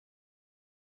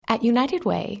At United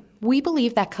Way, we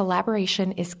believe that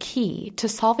collaboration is key to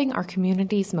solving our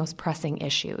community's most pressing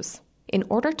issues. In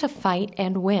order to fight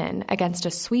and win against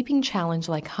a sweeping challenge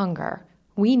like hunger,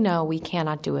 we know we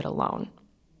cannot do it alone.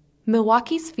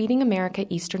 Milwaukee's Feeding America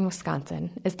Eastern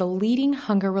Wisconsin is the leading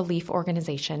hunger relief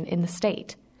organization in the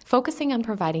state, focusing on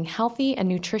providing healthy and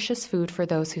nutritious food for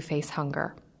those who face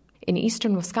hunger. In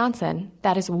eastern Wisconsin,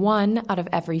 that is 1 out of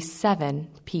every 7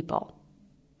 people.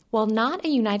 While not a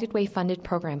United Way-funded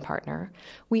program partner,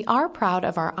 we are proud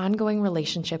of our ongoing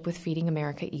relationship with Feeding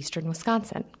America Eastern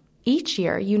Wisconsin. Each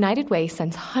year, United Way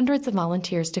sends hundreds of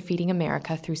volunteers to Feeding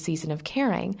America through Season of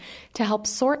Caring to help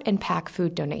sort and pack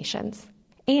food donations.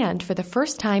 And for the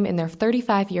first time in their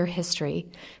 35-year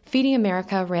history, Feeding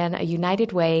America ran a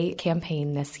United Way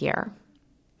campaign this year.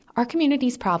 Our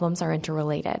community's problems are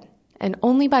interrelated, and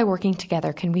only by working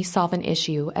together can we solve an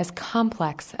issue as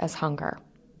complex as hunger.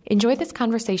 Enjoy this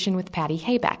conversation with Patty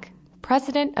Habeck,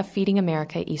 president of Feeding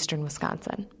America Eastern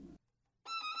Wisconsin.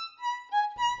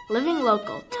 Living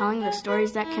Local, telling the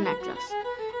stories that connect us.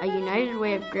 A United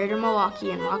Way of Greater Milwaukee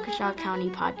and Waukesha County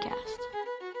podcast.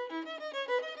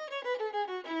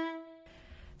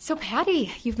 So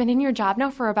Patty, you've been in your job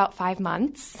now for about 5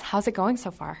 months. How's it going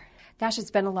so far? Gosh,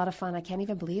 it's been a lot of fun. I can't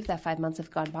even believe that 5 months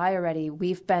have gone by already.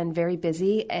 We've been very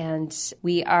busy, and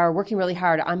we are working really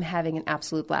hard. I'm having an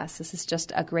absolute blast. This is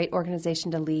just a great organization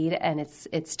to lead, and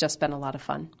it's just been a lot of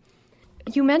fun.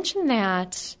 You mentioned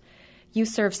that you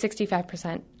serve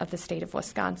 65% of the state of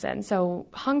Wisconsin, so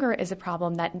hunger is a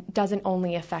problem that doesn't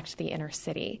only affect the inner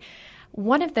city.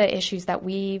 One of the issues that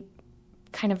we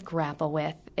kind of grapple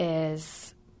with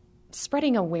is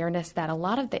spreading awareness that a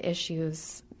lot of the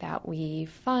issues that we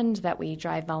fund, that we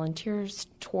drive volunteers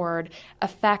toward,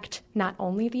 affect not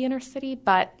only the inner city,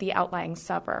 but the outlying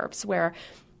suburbs, where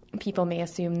people may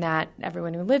assume that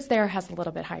everyone who lives there has a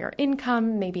little bit higher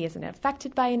income, maybe isn't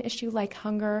affected by an issue like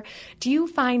hunger. Do you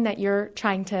find that you're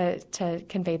trying to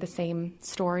convey the same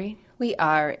story? We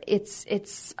are. It's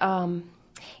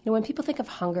when people think of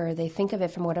hunger, they think of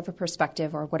it from whatever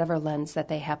perspective or whatever lens that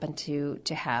they happen to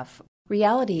have.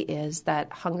 Reality is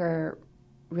that hunger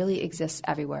really exists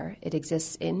everywhere. It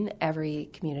exists in every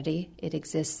community. It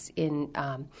exists in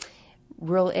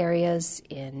rural areas,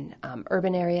 in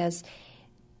urban areas,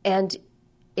 and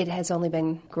it has only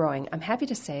been growing. I'm happy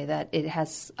to say that it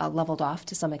has leveled off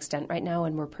to some extent right now,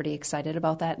 and we're pretty excited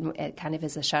about that. And it kind of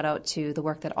is a shout out to the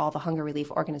work that all the hunger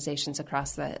relief organizations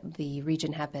across the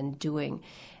region have been doing.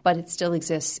 But it still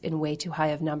exists in way too high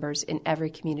of numbers in every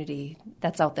community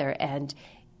that's out there, and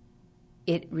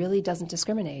it really doesn't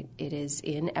discriminate. It is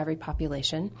in every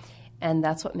population, and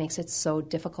that's what makes it so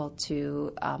difficult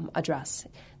to address.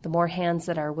 The more hands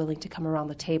that are willing to come around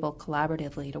the table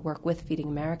collaboratively to work with Feeding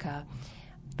America,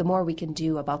 the more we can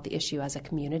do about the issue as a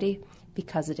community,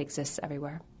 because it exists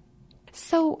everywhere.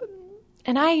 So,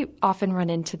 and I often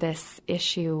run into this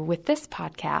issue with this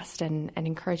podcast and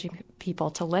encouraging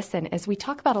people to listen, as we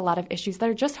talk about a lot of issues that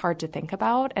are just hard to think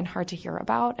about and hard to hear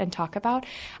about and talk about.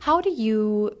 How do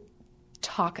you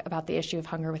talk about the issue of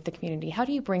hunger with the community? How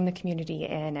do you bring the community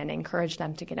in and encourage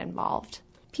them to get involved?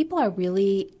 People are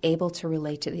really able to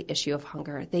relate to the issue of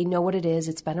hunger. They know what it is.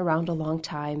 It's been around a long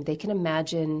time. They can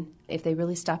imagine, if they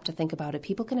really stop to think about it,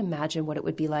 people can imagine what it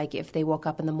would be like if they woke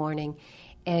up in the morning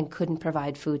and couldn't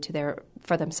provide food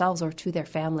for themselves or to their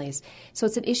families. So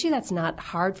it's an issue that's not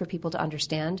hard for people to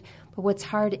understand, but what's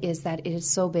hard is that it is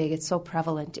so big, it's so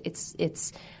prevalent,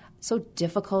 it's so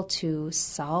difficult to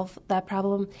solve that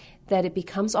problem that it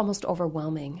becomes almost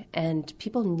overwhelming, and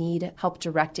people need help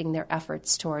directing their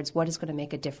efforts towards what is going to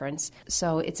make a difference.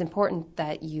 So it's important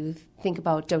that you think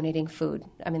about donating food.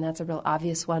 I mean, that's a real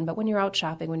obvious one, but when you're out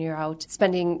shopping, when you're out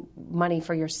spending money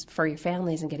for your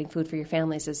families and getting food for your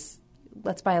families, is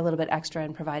let's buy a little bit extra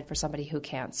and provide for somebody who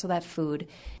can't. So that food.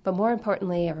 But more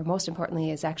importantly, or most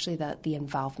importantly, is actually the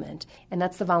involvement. And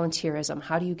that's the volunteerism.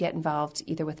 How do you get involved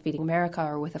either with Feeding America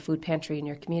or with a food pantry in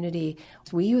your community?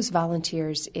 So we use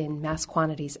volunteers in mass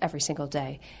quantities every single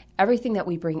day. Everything that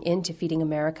we bring into Feeding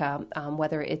America,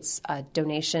 whether it's a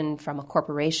donation from a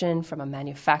corporation, from a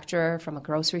manufacturer, from a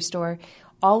grocery store,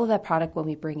 all of that product, when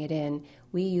we bring it in,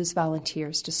 we use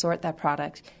volunteers to sort that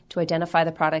product, to identify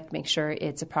the product, make sure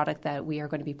it's a product that we are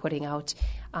going to be putting out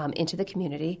into the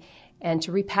community, and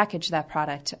to repackage that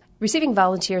product. Receiving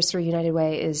volunteers through United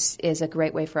Way is a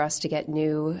great way for us to get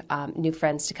new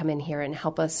friends to come in here and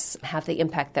help us have the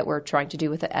impact that we're trying to do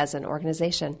with it as an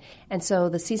organization. And so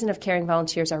the Season of Caring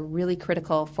volunteers are really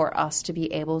critical for us to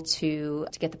be able to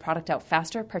get the product out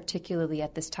faster, particularly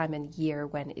at this time in year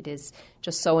when it is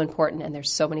just so important and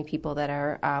there's so many people that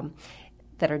are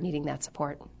needing that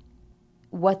support.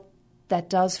 What that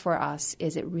does for us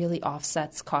is it really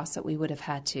offsets costs that we would have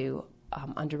had to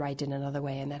underwrite in another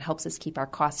way, and that helps us keep our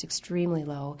costs extremely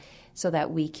low so that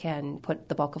we can put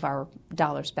the bulk of our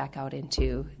dollars back out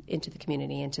into the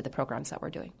community, into the programs that we're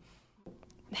doing.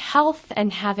 Health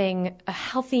and having a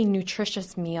healthy,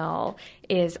 nutritious meal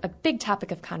is a big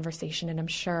topic of conversation, and I'm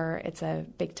sure it's a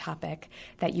big topic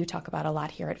that you talk about a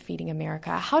lot here at Feeding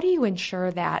America. How do you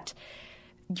ensure that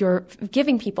you're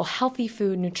giving people healthy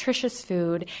food, nutritious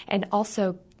food, and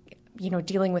also,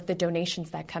 dealing with the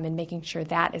donations that come in, making sure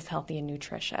that is healthy and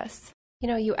nutritious?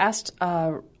 You asked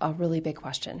a really big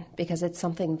question, because it's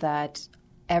something that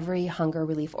every hunger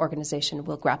relief organization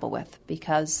will grapple with,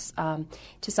 because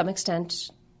to some extent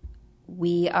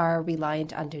we are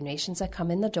reliant on donations that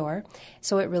come in the door.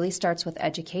 So it really starts with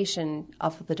education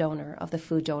of the donor, of the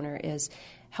food donor, is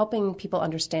helping people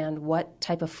understand what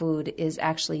type of food is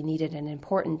actually needed and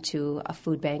important to a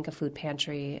food bank, a food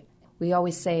pantry. We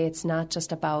always say it's not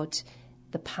just about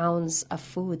the pounds of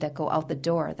food that go out the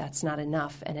door. That's not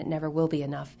enough, and it never will be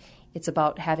enough. It's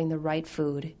about having the right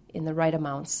food in the right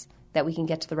amounts that we can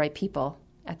get to the right people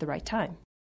at the right time.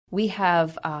 We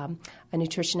have a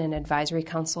nutrition and advisory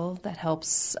council that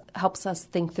helps us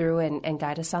think through and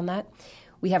guide us on that.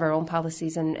 We have our own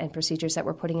policies and procedures that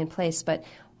we're putting in place, but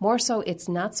more so it's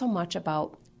not so much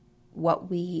about what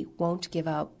we won't give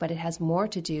up, but it has more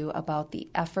to do about the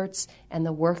efforts and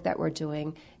the work that we're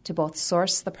doing to both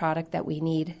source the product that we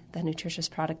need, the nutritious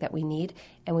product that we need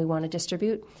and we want to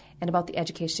distribute, and about the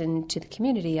education to the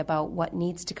community about what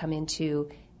needs to come into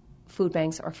food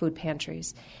banks or food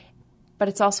pantries. But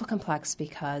it's also complex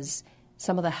because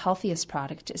some of the healthiest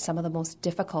product is some of the most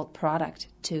difficult product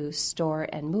to store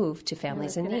and move to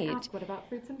families in need. What about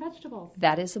fruits and vegetables?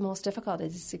 That is the most difficult.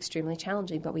 It's extremely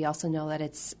challenging, but we also know that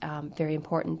it's very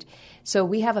important. So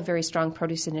we have a very strong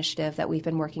produce initiative that we've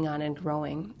been working on and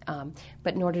growing.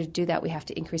 But in order to do that, we have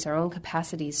to increase our own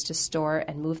capacities to store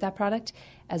and move that product,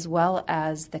 as well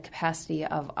as the capacity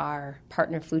of our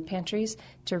partner food pantries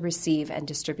to receive and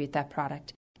distribute that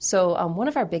product. So one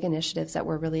of our big initiatives that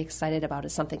we're really excited about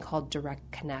is something called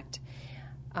Direct Connect.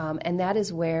 And that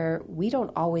is where we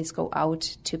don't always go out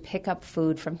to pick up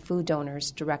food from food donors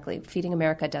directly. Feeding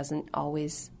America doesn't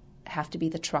always have to be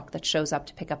the truck that shows up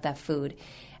to pick up that food.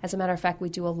 As a matter of fact, we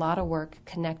do a lot of work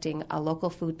connecting a local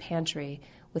food pantry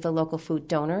with a local food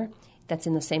donor that's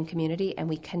in the same community, and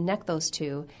we connect those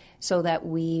two so that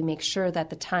we make sure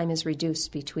that the time is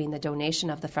reduced between the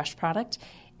donation of the fresh product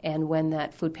and when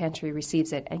that food pantry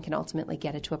receives it and can ultimately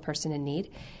get it to a person in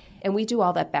need. And we do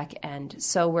all that back end.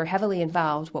 So we're heavily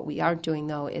involved. What we aren't doing,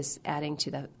 though, is adding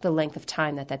to the length of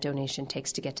time that donation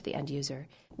takes to get to the end user.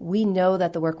 We know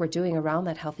that the work we're doing around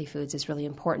that healthy foods is really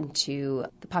important to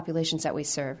the populations that we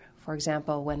serve. For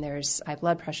example, when there's high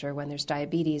blood pressure, when there's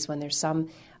diabetes, when there's some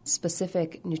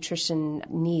specific nutrition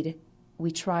need, we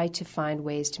try to find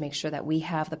ways to make sure that we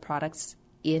have the products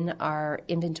in our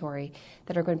inventory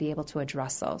that are going to be able to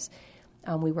address those.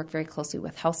 We work very closely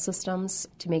with health systems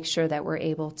to make sure that we're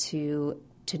able to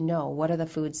know what are the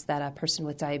foods that a person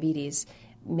with diabetes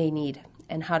may need,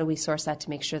 and how do we source that to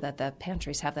make sure that the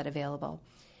pantries have that available.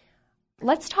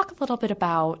 Let's talk a little bit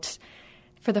about,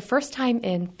 for the first time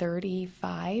in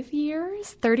 35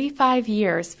 years,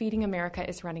 Feeding America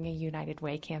is running a United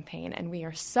Way campaign, and we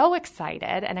are so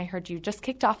excited, and I heard you just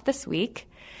kicked off this week.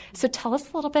 So tell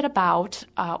us a little bit about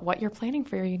what you're planning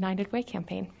for your United Way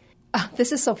campaign.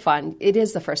 This is so fun. It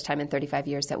is the first time in 35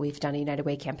 years that we've done a United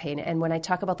Way campaign, and when I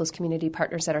talk about those community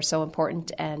partners that are so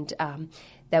important and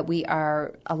that we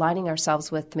are aligning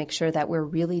ourselves with to make sure that we're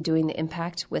really doing the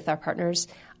impact with our partners,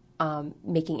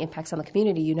 making impacts on the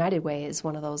community, United Way is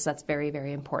one of those that's very,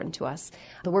 very important to us.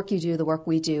 The work you do, the work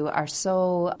we do are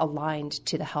so aligned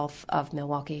to the health of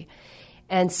Milwaukee.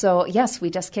 And so, yes, we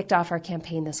just kicked off our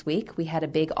campaign this week. We had a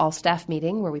big all-staff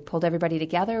meeting where we pulled everybody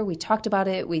together. We talked about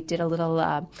it. We did a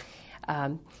little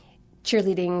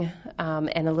cheerleading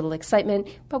and a little excitement,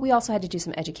 but we also had to do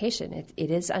some education. It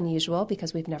is unusual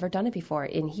because we've never done it before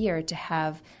in here to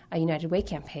have a United Way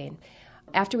campaign.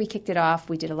 After we kicked it off,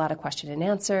 we did a lot of question and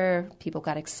answer. People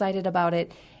got excited about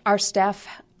it. Our staff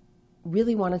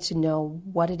really wanted to know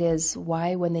what it is,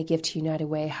 why when they give to United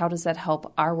Way, how does that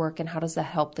help our work and how does that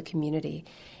help the community?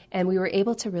 And we were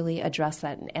able to really address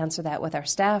that and answer that with our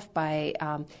staff by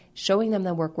showing them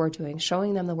the work we're doing,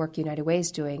 showing them the work United Way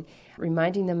is doing,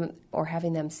 reminding them or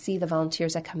having them see the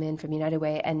volunteers that come in from United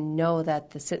Way and know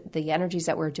that the energies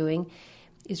that we're doing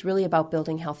is really about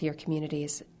building healthier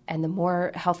communities. And the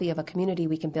more healthy of a community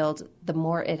we can build, the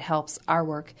more it helps our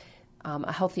work.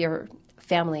 A healthier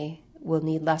family will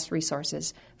need less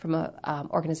resources from an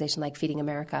organization like Feeding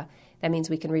America. That means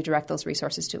we can redirect those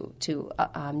resources to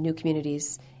new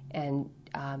communities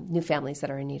new families that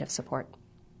are in need of support.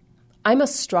 I'm a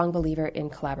strong believer in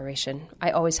collaboration.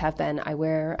 I always have been. I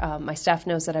wear, my staff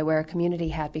knows that I wear a community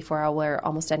hat before I'll wear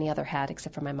almost any other hat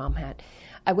except for my mom hat.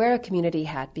 I wear a community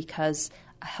hat because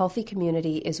a healthy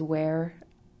community is where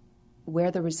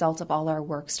the result of all our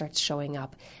work starts showing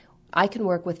up. I can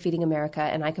work with Feeding America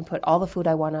and I can put all the food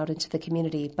I want out into the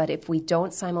community, but if we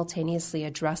don't simultaneously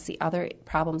address the other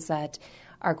problems that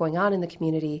are going on in the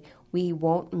community, we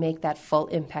won't make that full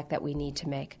impact that we need to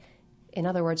make. In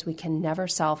other words, we can never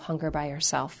solve hunger by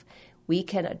ourselves. We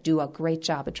can do a great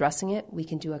job addressing it. We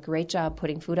can do a great job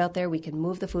putting food out there. We can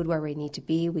move the food where we need to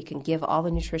be. We can give all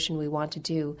the nutrition we want to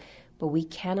do. But we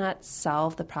cannot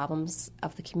solve the problems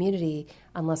of the community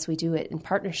unless we do it in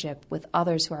partnership with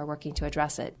others who are working to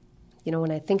address it. You know,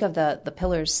 when I think of the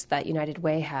pillars that United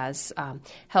Way has,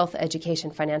 health,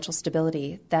 education, financial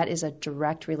stability, that is a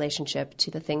direct relationship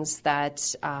to the things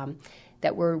that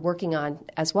we're working on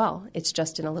as well. It's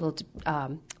just in a little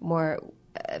more,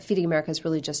 Feeding America is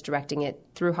really just directing it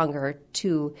through hunger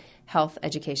to health,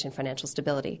 education, financial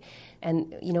stability.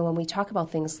 And, you know, when we talk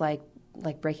about things like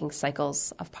breaking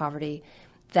cycles of poverty,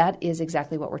 that is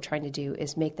exactly what we're trying to do,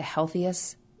 is make the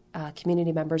healthiest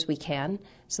community members we can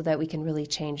so that we can really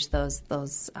change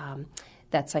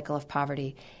that cycle of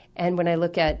poverty. And when I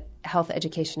look at health,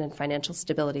 education, and financial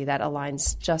stability, that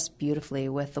aligns just beautifully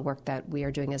with the work that we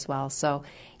are doing as well. So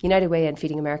United Way and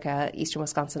Feeding America, Eastern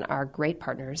Wisconsin are great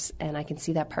partners, and I can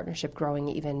see that partnership growing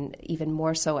even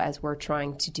more so as we're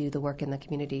trying to do the work in the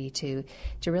community to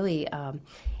really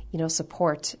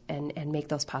support and make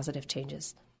those positive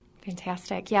changes.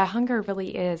 Fantastic. Yeah, hunger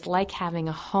really is like having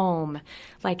a home,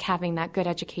 like having that good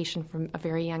education from a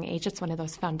very young age. It's one of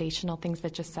those foundational things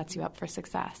that just sets you up for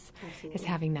success. Absolutely. Is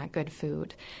having that good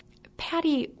food.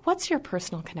 Patty, what's your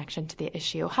personal connection to the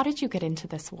issue? How did you get into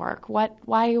this work? Why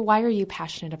are you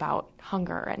passionate about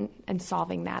hunger and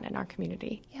solving that in our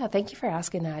community? Yeah, thank you for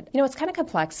asking that. You know, it's kind of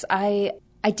complex.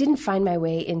 I didn't find my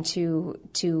way into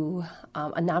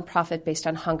a nonprofit based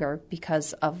on hunger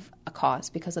because of a cause,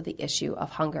 because of the issue of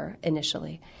hunger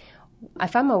initially. I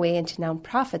found my way into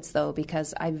nonprofits, though,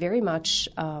 because I very much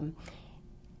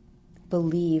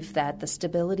believe that the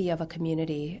stability of a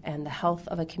community and the health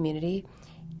of a community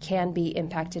can be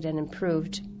impacted and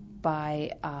improved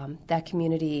by that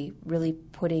community really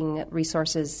putting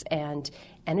resources and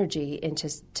energy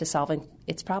into solving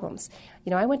its problems. You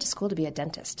know, I went to school to be a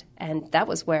dentist, and that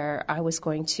was where I was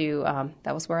going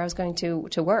to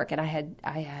work. And I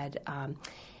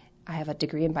have a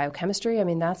degree in biochemistry. I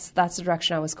mean, that's the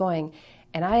direction I was going.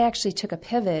 And I actually took a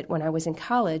pivot when I was in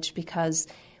college because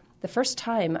the first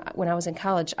time when I was in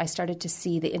college, I started to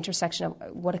see the intersection of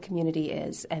what a community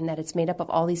is, and that it's made up of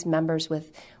all these members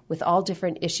with all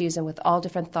different issues and with all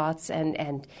different thoughts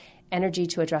and energy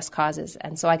to address causes.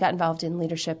 And so I got involved in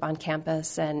leadership on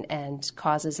campus and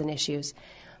causes and issues.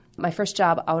 My first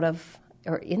job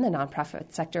in the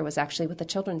nonprofit sector was actually with the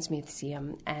Children's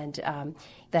Museum. And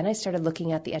then I started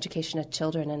looking at the education of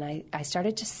children, and I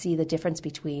started to see the difference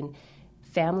between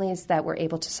families that were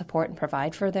able to support and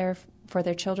provide for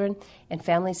their children and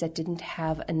families that didn't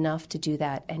have enough to do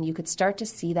that. And you could start to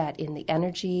see that in the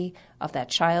energy of that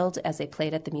child as they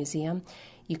played at the museum.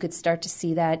 You could start to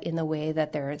see that in the way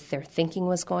that their thinking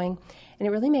was going. And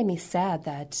it really made me sad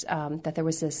that there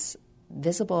was this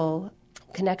visible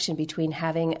connection between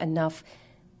having enough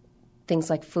things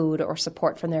like food or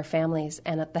support from their families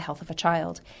and the health of a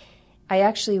child. I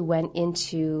actually went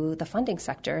into the funding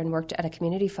sector and worked at a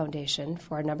community foundation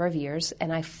for a number of years,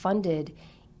 and I funded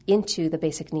into the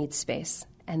basic needs space.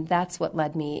 And that's what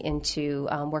led me into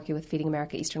working with Feeding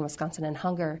America, Eastern Wisconsin, and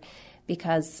Hunger,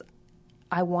 because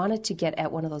I wanted to get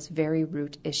at one of those very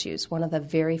root issues, one of the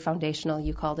very foundational,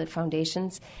 you called it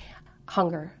foundations,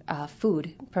 hunger,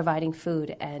 food, providing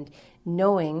food, and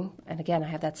knowing, and again, I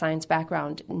have that science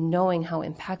background, knowing how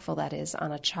impactful that is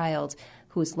on a child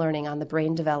who's learning, on the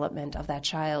brain development of that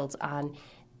child, on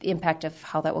the impact of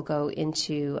how that will go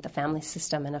into the family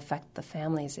system and affect the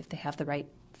families if they have the right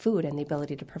food and the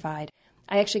ability to provide.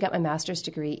 I actually got my master's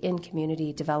degree in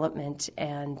community development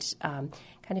and kind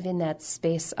of in that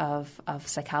space of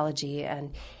psychology,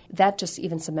 and that just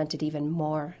even cemented even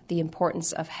more the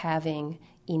importance of having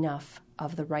enough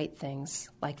of the right things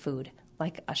like food,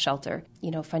 like a shelter,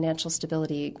 financial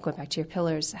stability, going back to your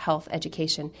pillars, health,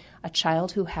 education. A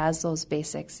child who has those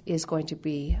basics is going to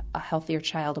be a healthier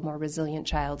child, a more resilient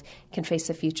child, can face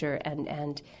the future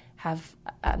and have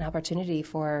an opportunity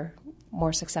for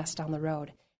more success down the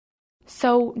road.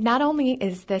 So not only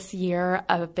is this year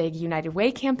a big United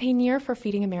Way campaign year for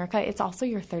Feeding America, it's also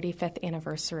your 35th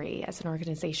anniversary as an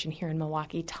organization here in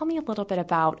Milwaukee. Tell me a little bit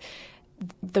about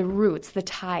the roots, the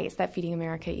ties that Feeding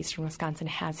America Eastern Wisconsin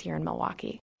has here in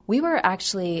Milwaukee? We were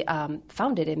actually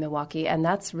founded in Milwaukee, and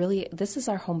this is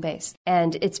our home base.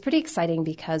 And it's pretty exciting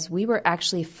because we were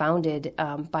actually founded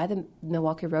by the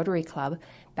Milwaukee Rotary Club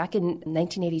back in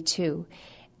 1982.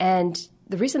 And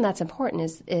the reason that's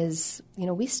important is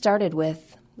we started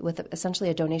with essentially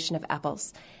a donation of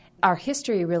apples. Our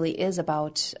history really is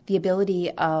about the ability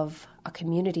of a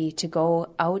community to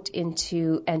go out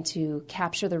into and to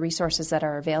capture the resources that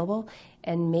are available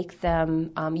and make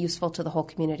them useful to the whole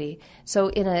community. So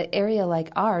in an area like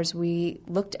ours, we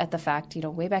looked at the fact,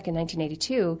 way back in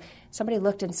 1982, somebody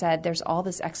looked and said, there's all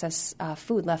this excess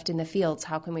food left in the fields.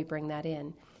 How can we bring that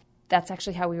in? That's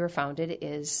actually how we were founded,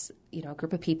 is a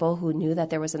group of people who knew that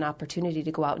there was an opportunity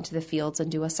to go out into the fields and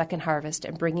do a second harvest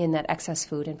and bring in that excess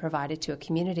food and provide it to a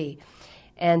community.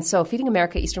 And so Feeding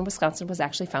America Eastern Wisconsin was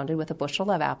actually founded with a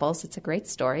bushel of apples. It's a great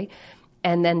story.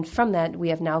 And then from that, we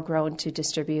have now grown to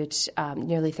distribute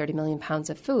nearly 30 million pounds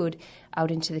of food out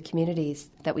into the communities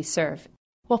that we serve.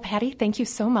 Well, Patty, thank you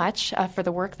so much for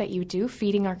the work that you do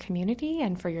feeding our community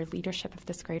and for your leadership of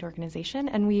this great organization.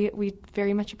 And we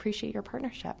very much appreciate your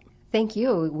partnership. Thank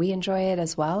you. We enjoy it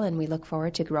as well, and we look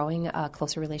forward to growing a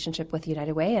closer relationship with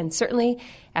United Way. And certainly,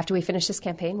 after we finish this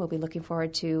campaign, we'll be looking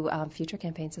forward to future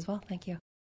campaigns as well. Thank you.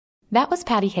 That was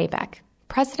Patty Habeck,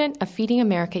 president of Feeding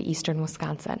America Eastern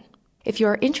Wisconsin. If you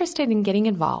are interested in getting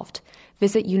involved,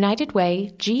 visit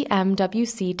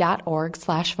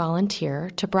unitedwaygmwc.org/volunteer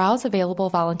to browse available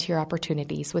volunteer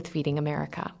opportunities with Feeding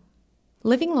America.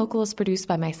 Living Local is produced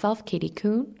by myself, Katie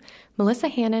Kuhn, Melissa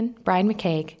Hannon, Brian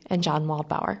McCaig, and John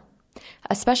Waldbauer.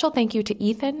 A special thank you to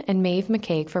Ethan and Maeve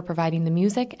McCaig for providing the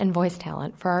music and voice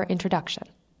talent for our introduction.